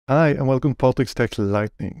Hi, and welcome to Patrik's Tech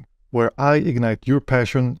Lightning, where I ignite your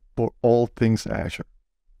passion for all things Azure.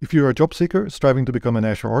 If you're a job seeker striving to become an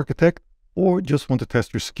Azure architect, or just want to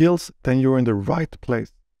test your skills, then you're in the right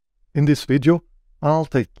place. In this video, I'll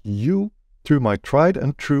take you through my tried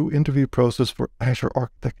and true interview process for Azure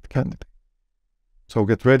Architect candidate. So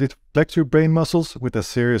get ready to flex your brain muscles with a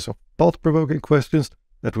series of thought-provoking questions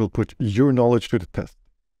that will put your knowledge to the test.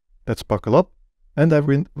 Let's buckle up and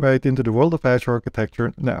dive right into the world of Azure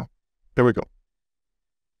architecture now. There we go.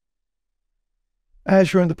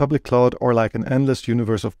 Azure and the public cloud are like an endless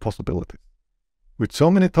universe of possibilities. With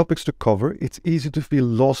so many topics to cover, it's easy to feel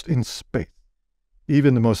lost in space.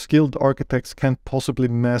 Even the most skilled architects can't possibly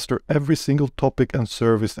master every single topic and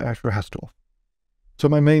service Azure has to offer. So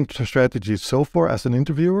my main strategy so far as an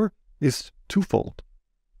interviewer is twofold.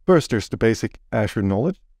 First, there's the basic Azure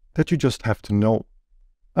knowledge that you just have to know.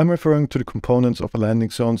 I'm referring to the components of a landing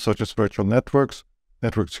zone such as virtual networks,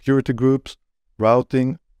 network security groups,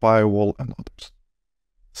 routing, firewall, and others.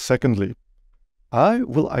 Secondly, I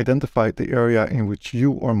will identify the area in which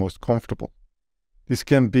you are most comfortable. This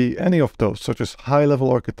can be any of those, such as high-level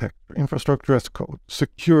architecture, infrastructure as code,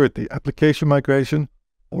 security, application migration,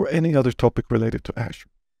 or any other topic related to Azure.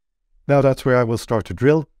 Now that's where I will start to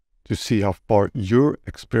drill to see how far your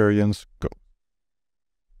experience goes.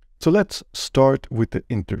 So let's start with the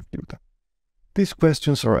interview then. These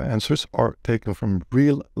questions or answers are taken from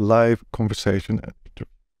real live conversation and interview.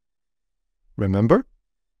 Remember,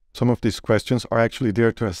 some of these questions are actually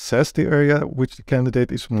there to assess the area which the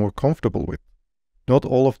candidate is more comfortable with. Not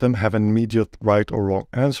all of them have an immediate right or wrong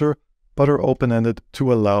answer, but are open-ended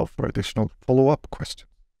to allow for additional follow-up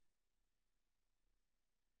questions.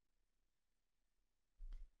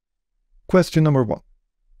 Question number 1.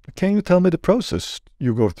 Can you tell me the process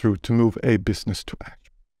you go through to move a business to Azure?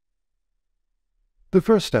 The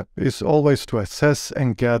first step is always to assess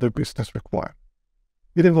and gather business requirements.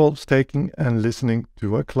 It involves taking and listening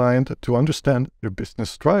to a client to understand their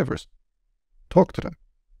business drivers. Talk to them.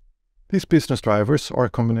 These business drivers are a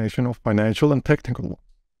combination of financial and technical ones.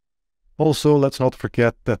 Also, let's not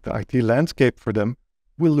forget that the IT landscape for them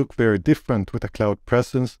will look very different with a cloud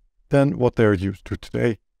presence than what they are used to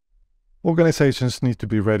today. Organizations need to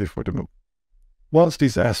be ready for the move. Once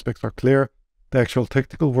these aspects are clear, the actual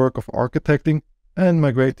technical work of architecting and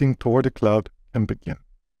migrating toward the cloud can begin.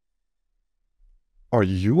 Are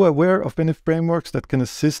you aware of any frameworks that can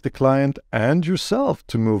assist the client and yourself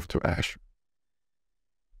to move to Azure?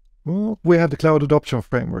 Well, we have the Cloud Adoption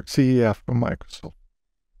Framework, CEF from Microsoft.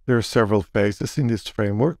 There are several phases in this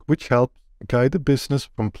framework which help guide the business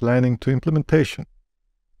from planning to implementation.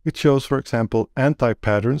 It shows, for example,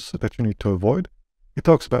 anti-patterns that you need to avoid. It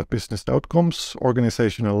talks about business outcomes,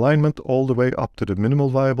 organizational alignment, all the way up to the minimal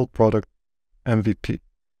viable product, MVP.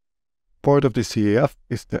 Part of the CEF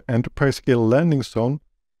is the enterprise scale landing zone,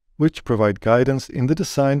 which provide guidance in the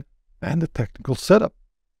design and the technical setup.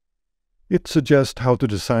 It suggests how to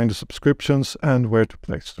design the subscriptions and where to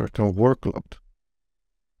place certain workload.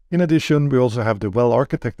 In addition, we also have the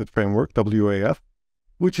well-architected framework, WAF,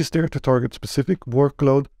 which is there to target specific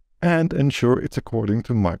workload and ensure it's according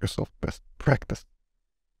to Microsoft best practice.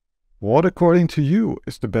 What, according to you,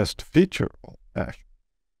 is the best feature of Azure?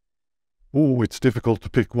 Oh, it's difficult to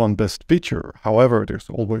pick one best feature. However,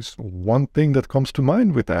 there's always one thing that comes to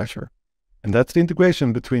mind with Azure, and that's the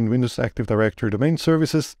integration between Windows Active Directory domain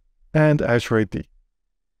services and Azure AD.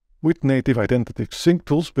 With native identity sync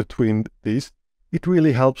tools between these, it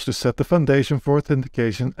really helps to set the foundation for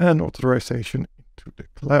authentication and authorization to the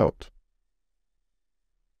cloud.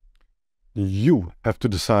 You have to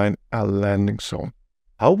design a landing zone.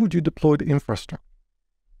 How would you deploy the infrastructure?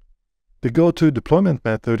 The go-to deployment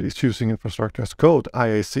method is using infrastructure as code,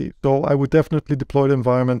 IAC, so I would definitely deploy the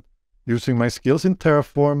environment using my skills in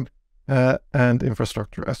Terraform and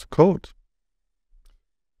infrastructure as code.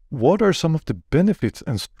 What are some of the benefits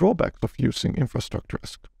and drawbacks of using infrastructure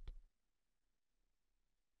as code?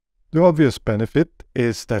 The obvious benefit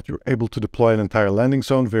is that you're able to deploy an entire landing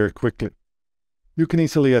zone very quickly. You can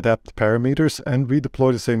easily adapt parameters and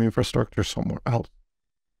redeploy the same infrastructure somewhere else.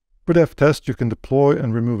 For dev test, you can deploy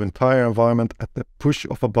and remove entire environment at the push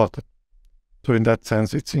of a button. So in that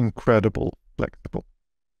sense, it's incredibly flexible.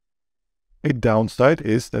 A downside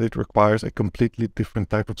is that it requires a completely different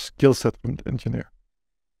type of skill set from the engineer.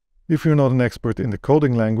 If you're not an expert in the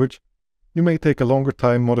coding language, you may take a longer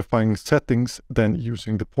time modifying settings than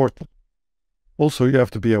using the portal. Also, you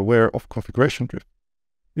have to be aware of configuration drift.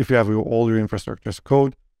 If you have all your infrastructure as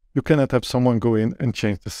code, you cannot have someone go in and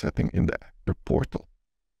change the setting in the Azure portal.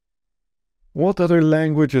 What other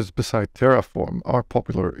languages besides Terraform are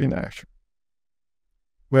popular in Azure?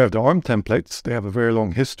 We have the ARM templates. They have a very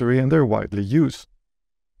long history and they're widely used.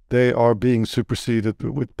 They are being superseded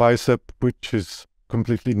with Bicep, which is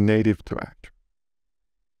completely native to Azure.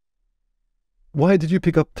 Why did you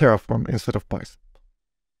pick up Terraform instead of Bicep?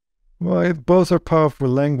 Well, both are powerful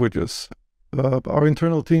languages. Our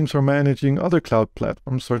internal teams are managing other cloud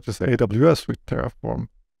platforms such as AWS with Terraform,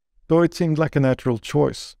 so it seemed like a natural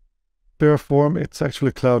choice. Terraform, it's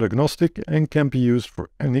actually cloud agnostic and can be used for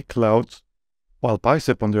any clouds, while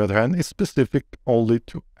Bicep, on the other hand, is specific only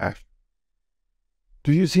to Azure.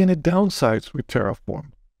 Do you see any downsides with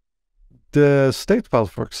Terraform? The state file,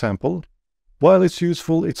 for example, while it's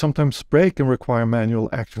useful, it sometimes breaks and requires manual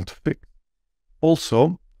action to fix.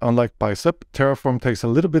 Also, unlike Bicep, Terraform takes a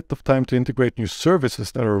little bit of time to integrate new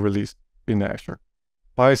services that are released in Azure.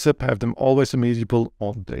 Bicep have them always immutable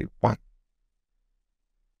on day one.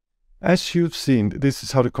 As you've seen, this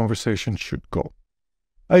is how the conversation should go.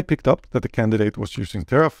 I picked up that the candidate was using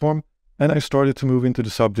Terraform, and I started to move into the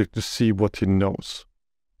subject to see what he knows.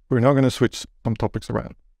 We're now going to switch some topics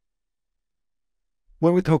around.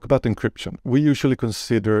 When we talk about encryption, we usually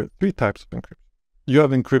consider three types of encryption. You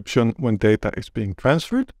have encryption when data is being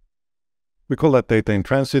transferred. We call that data in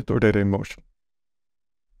transit or data in motion.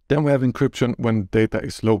 Then we have encryption when data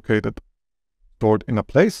is located, stored in a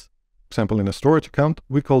place, for example in a storage account.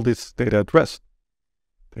 We call this data at rest.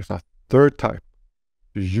 There's a third type.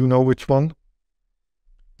 Do you know which one?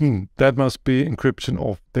 That must be encryption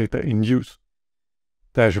of data in use.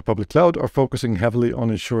 The Azure Public Cloud are focusing heavily on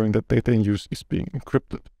ensuring that data in use is being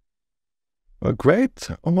encrypted. Great.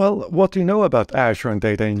 Well, what do you know about Azure and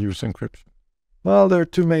data in use encryption? Well, there are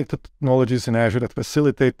two main technologies in Azure that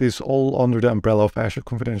facilitate this, all under the umbrella of Azure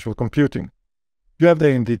Confidential Computing. You have the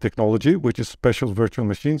AMD technology, which is special virtual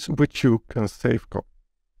machines which you can safeguard.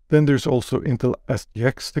 Then there's also Intel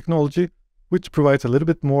SGX technology, which provides a little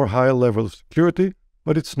bit more higher level of security,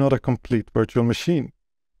 but it's not a complete virtual machine.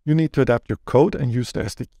 You need to adapt your code and use the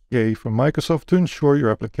SDK from Microsoft to ensure your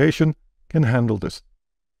application can handle this.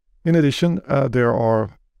 In addition, there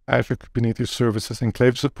are Azure Kubernetes Services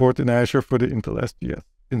enclave support in Azure for the Intel SGX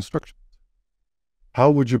instructions. How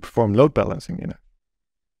would you perform load balancing in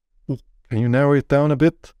Azure? Can you narrow it down a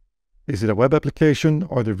bit? Is it a web application?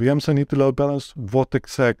 Are there VMs I need to load balance? What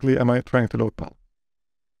exactly am I trying to load balance?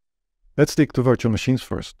 Let's stick to virtual machines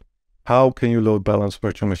first. How can you load balance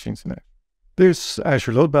virtual machines in Azure? There's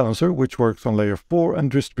Azure Load Balancer, which works on layer 4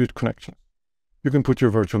 and distribute connections. You can put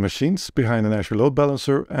your virtual machines behind an Azure Load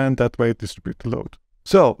Balancer and that way distribute the load.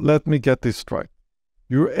 So let me get this right.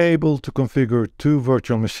 You're able to configure two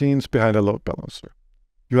virtual machines behind a load balancer.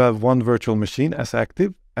 You have one virtual machine as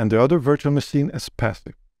active and the other virtual machine as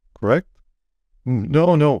passive, correct?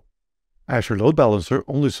 No. Azure Load Balancer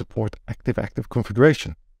only supports active-active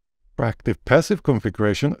configuration. For active-passive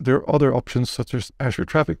configuration, there are other options such as Azure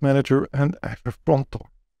Traffic Manager and Azure Front Door.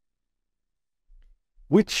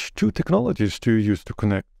 Which two technologies do you use to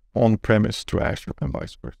connect on-premise to Azure and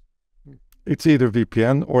vice versa? It's either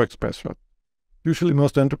VPN or ExpressRoute. Usually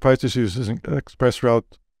most enterprises use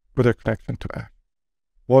ExpressRoute for their connection to Azure.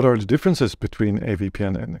 What are the differences between a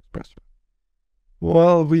VPN and ExpressRoute?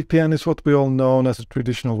 Well, VPN is what we all know as a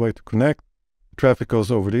traditional way to connect. Traffic goes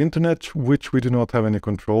over the internet, which we do not have any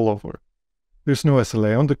control over. There's no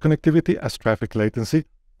SLA on the connectivity as traffic latency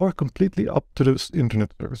are completely up to the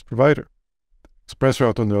internet service provider.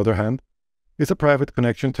 ExpressRoute, on the other hand, is a private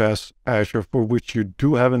connection to Azure for which you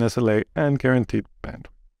do have an SLA and guaranteed bandwidth.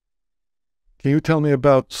 Can you tell me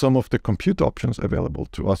about some of the compute options available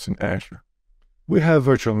to us in Azure? We have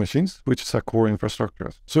virtual machines, which is a core infrastructure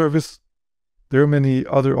as a service. There are many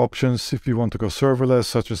other options if you want to go serverless,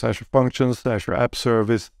 such as Azure Functions, Azure App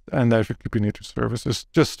Service, and Azure Kubernetes Services,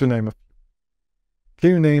 just to name a few. Can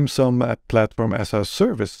you name some platform as a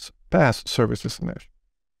service, PaaS services in Azure?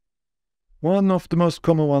 One of the most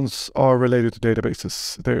common ones are related to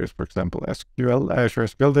databases. There is, for example, SQL, Azure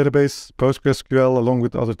SQL Database, PostgreSQL, along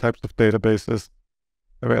with other types of databases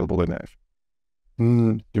available in Azure.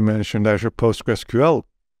 You mentioned Azure PostgreSQL.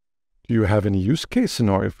 Do you have any use case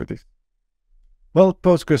scenario for this? Well,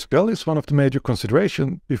 PostgreSQL is one of the major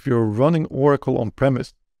considerations if you're running Oracle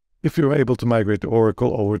on-premise. If you're able to migrate the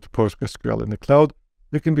Oracle over to PostgreSQL in the cloud,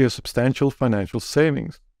 there can be a substantial financial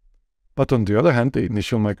savings. But on the other hand, the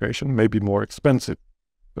initial migration may be more expensive.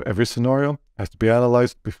 So every scenario has to be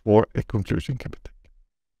analyzed before a conclusion can be taken.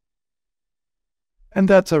 And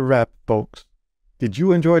that's a wrap, folks. Did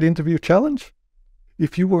you enjoy the interview challenge?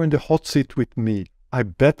 If you were in the hot seat with me, I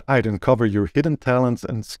bet I'd uncover your hidden talents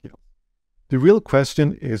and skills. The real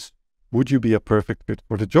question is, would you be a perfect fit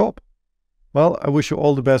for the job? Well, I wish you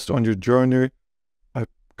all the best on your journey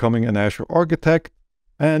becoming an Azure Architect.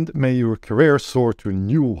 and may your career soar to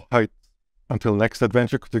new heights. Until next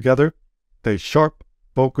adventure together, stay sharp,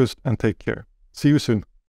 focused, and take care. See you soon.